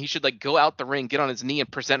every time, he should like go out the ring, get on his knee, and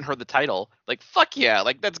present her the title. Like, fuck yeah,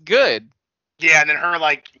 like that's good. Yeah, and then her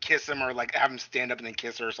like kiss him or like have him stand up and then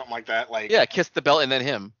kiss her or something like that. Like, yeah, kiss the belt and then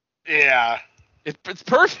him. Yeah, it's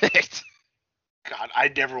perfect. God,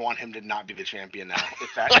 I never want him to not be the champion now.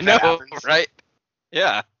 If that, I know, happens. Right?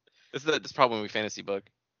 Yeah, this probably we fantasy book.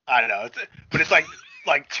 I know, but it's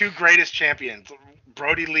like two greatest champions,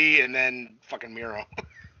 Brody Lee and then fucking Miro.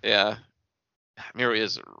 Yeah, Miro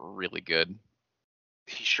is really good.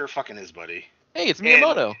 He sure fucking is, buddy. Hey, it's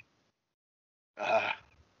Miyamoto.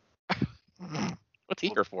 What's he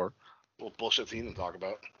here for? Little bullshit scene to talk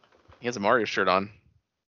about. He has a Mario shirt on.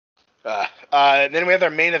 Then we have our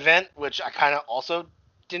main event, which I kind of also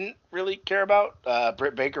didn't really care about.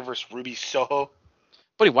 Britt Baker versus Ruby Soho.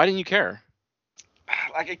 Buddy, why didn't you care?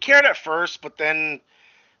 Like, I cared at first, but then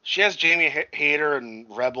she has Jamie Hayter and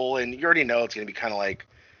Rebel, and you already know it's going to be kind of like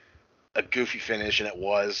a goofy finish, and it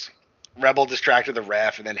was. Rebel distracted the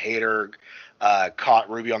ref, and then Hayter caught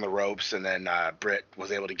Ruby on the ropes, and then Britt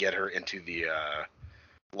was able to get her into the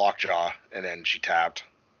lockjaw, and then she tapped.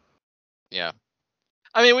 Yeah.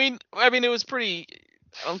 I mean, it was pretty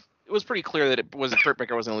clear that Britt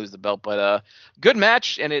Baker was going to lose the belt, but good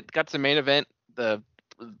match, and it got to the main event,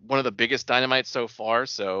 one of the biggest Dynamites so far.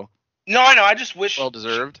 So no, I know. I just wish well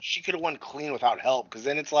deserved. She could have won clean without help, because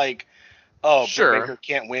then it's like, oh, sure, Britt Baker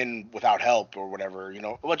can't win without help or whatever, you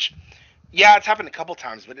know. Which, yeah, it's happened a couple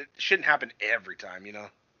times, but it shouldn't happen every time, you know.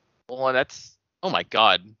 Well, that's oh my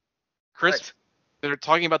God, Chris. Right. They're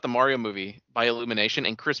talking about the Mario movie by Illumination,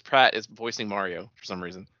 and Chris Pratt is voicing Mario for some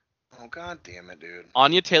reason. Oh, God damn it, dude.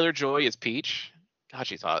 Anya Taylor-Joy is Peach. God,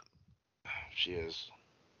 she's hot. She is.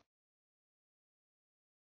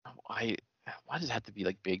 Why does it have to be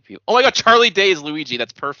like big people? Oh my God, Charlie Day is Luigi.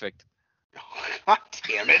 That's perfect. God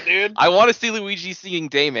damn it, dude. I want to see Luigi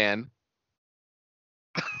singing Dayman.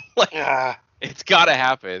 It's gotta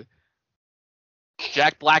happen.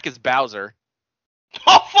 Jack Black is Bowser.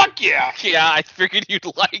 Oh, fuck yeah. Yeah, I figured you'd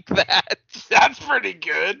like that. That's pretty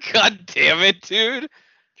good. God damn it, dude.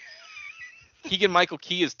 Keegan-Michael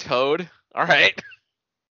Key is Toad. All right.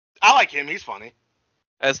 I like him. He's funny.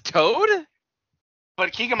 As Toad?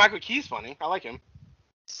 But Keegan-Michael Key's funny. I like him.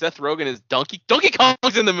 Seth Rogen is Donkey. Donkey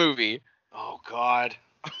Kong's in the movie. Oh, God.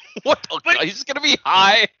 What? He's just going to be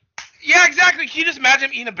high? Yeah, exactly. Can you just imagine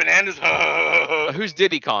him eating bananas? Who's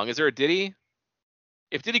Diddy Kong? Is there a Diddy?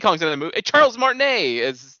 If Diddy Kong's in the movie, Charles Martinet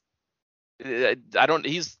is.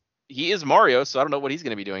 He is Mario, so I don't know what he's going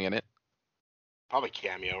to be doing in it. Probably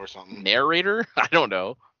cameo or something. Narrator? I don't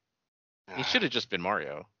know. He should have just been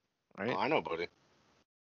Mario, right? Oh, I know, buddy.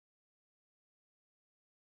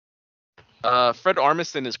 Fred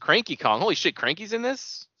Armisen is Cranky Kong. Holy shit, Cranky's in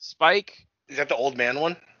this? Spike? Is that the old man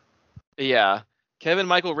one? Yeah. Kevin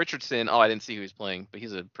Michael Richardson. Oh, I didn't see who he's playing, but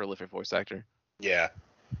he's a prolific voice actor. Yeah.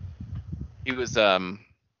 He was oh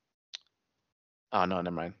no, never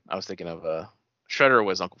mind. I was thinking of Shredder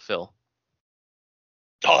was Uncle Phil.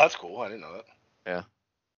 Oh, that's cool. I didn't know that. Yeah.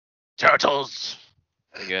 Turtles.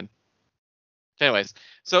 Very good. Anyways,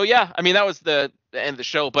 so yeah, I mean that was the end of the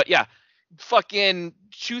show, but yeah, fucking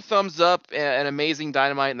 2 thumbs up, an amazing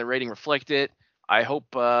Dynamite, and the rating reflect it. I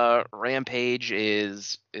hope Rampage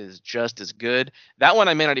is just as good. That one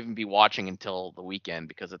I may not even be watching until the weekend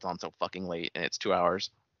because it's on so fucking late and it's 2 hours.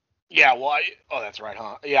 Yeah, well, that's right,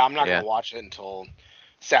 huh? Yeah, I'm not gonna watch it until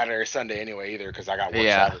Saturday or Sunday anyway either, because I got work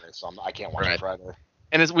Saturday, so I can't watch it Friday.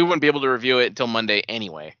 And we wouldn't be able to review it until Monday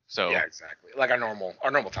anyway. So yeah, exactly. Like our normal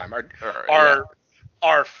time.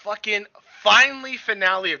 Our fucking finally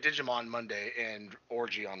finale of Digimon Monday and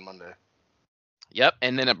Orgy on Monday. Yep,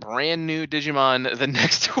 and then a brand new Digimon the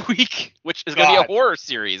next week, which is going to be a horror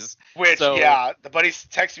series. Which, so, yeah, the buddies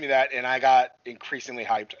texted me that, and I got increasingly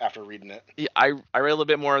hyped after reading it. Yeah, I read a little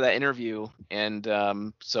bit more of that interview, and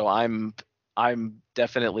so I'm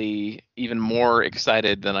definitely even more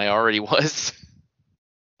excited than I already was.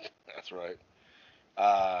 That's right.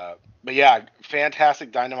 But yeah,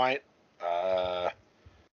 fantastic Dynamite.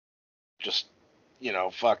 Just,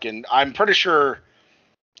 fucking, I'm pretty sure,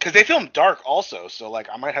 because they filmed Dark also, so like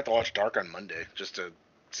I might have to watch Dark on Monday just to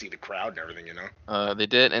see the crowd and everything, They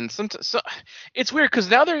did, and so it's weird because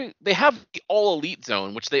now they have the All Elite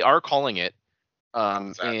Zone, which they are calling it,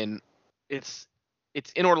 and it's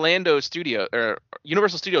in Orlando studio or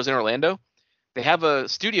Universal Studios in Orlando. They have a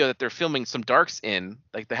studio that they're filming some Darks in,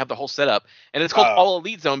 like they have the whole setup, and it's called All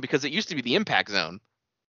Elite Zone because it used to be the Impact Zone.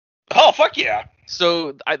 Oh fuck yeah!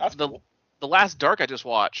 So cool. The last Dark I just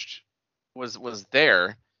watched was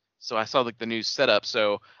there, so I saw like the new setup.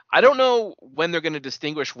 So I don't know when they're going to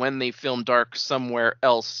distinguish when they film Dark somewhere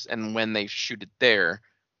else and when they shoot it there.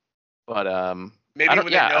 But maybe I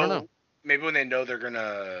don't know. Maybe when they know they're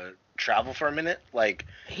gonna travel for a minute, like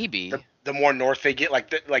maybe the more north they get, like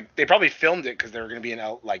they probably filmed it because they were gonna be in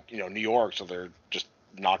New York, so they're just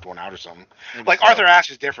knocked one out or something. Maybe like so. Arthur Ashe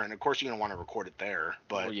is different. Of course, you're gonna want to record it there,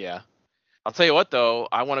 but well, yeah. I'll tell you what though,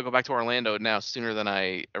 I want to go back to Orlando now sooner than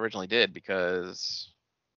I originally did because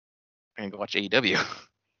I'm gonna go watch AEW.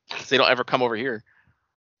 They don't ever come over here.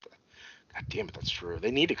 God damn it, that's true. They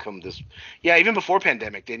need to come this. Yeah, even before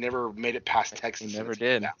pandemic, they never made it past Texas. They never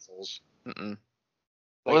did. Assholes. Well,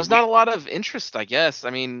 there's not a lot of interest, I guess. I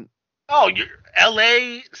mean, you're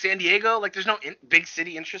L.A., San Diego, like there's no big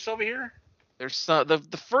city interest over here. There's some, the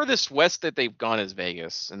furthest west that they've gone is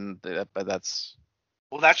Vegas, and but that's.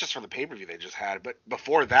 Well, that's just for the pay-per-view they just had. But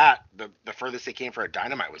before that, the furthest they came for a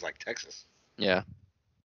Dynamite was like Texas. Yeah.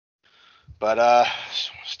 But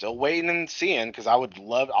still waiting and seeing because I would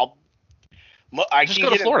love. I just can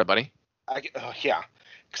go to Florida, buddy. Yeah,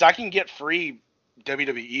 because I can get free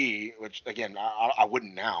WWE, which again I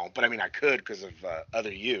wouldn't now, but I mean I could because of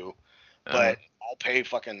other you. But I'll pay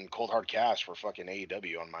fucking cold hard cash for fucking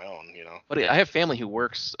AEW on my own, But I have family who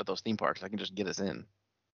works at those theme parks. I can just get us in.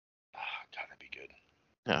 God, that'd be good.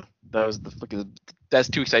 Yeah, that was the fucking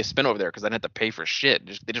best 2 weeks I spent over there because I didn't have to pay for shit.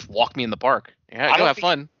 They just walked me in the park. Yeah, go have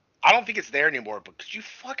fun. I don't think it's there anymore, but could you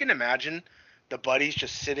fucking imagine the buddies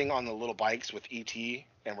just sitting on the little bikes with ET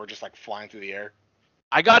and we're just like flying through the air?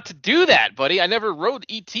 I got to do that, buddy. I never rode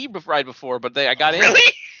ET ride before, but I got in.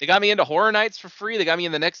 Really? They got me into Horror Nights for free. They got me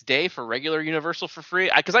in the next day for regular Universal for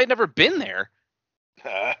free. Because I'd never been there.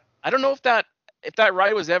 I don't know if that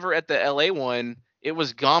ride was ever at the LA one. It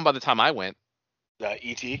was gone by the time I went. The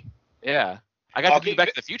ET? Yeah. I got to do Back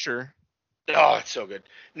to the Future. Oh, it's so good.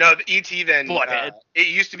 No, the ET then. It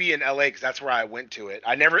used to be in LA because that's where I went to it.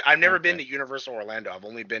 I've never been to Universal Orlando. I've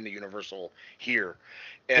only been to Universal here.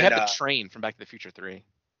 And, they had the train from Back to the Future 3.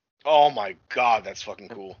 Oh my god, that's fucking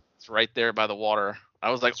cool. It's right there by the water.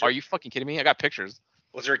 I was like, are you fucking kidding me? I got pictures.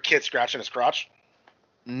 Was there a kid scratching his crotch?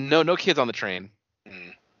 No kids on the train.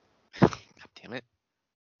 God damn it.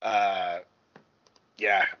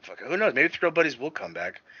 Yeah, who knows? Maybe Thrill Buddies will come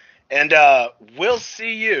back. And we'll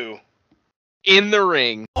see you in the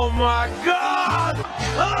ring. Oh my god! For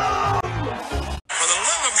the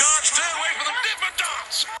love of God, stay away from the Dippin'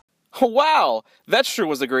 Dots! Wow, that sure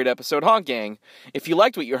was a great episode, huh, gang? If you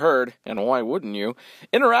liked what you heard, and why wouldn't you,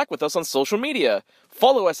 interact with us on social media.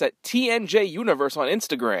 Follow us at TNJ Universe on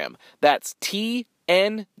Instagram. That's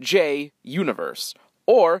TNJ Universe.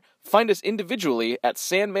 Or find us individually at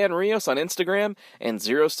Sandman Rios on Instagram and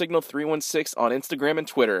Zero Signal 316 on Instagram and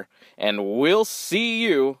Twitter. And we'll see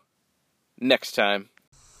you next time.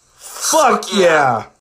 Fuck yeah!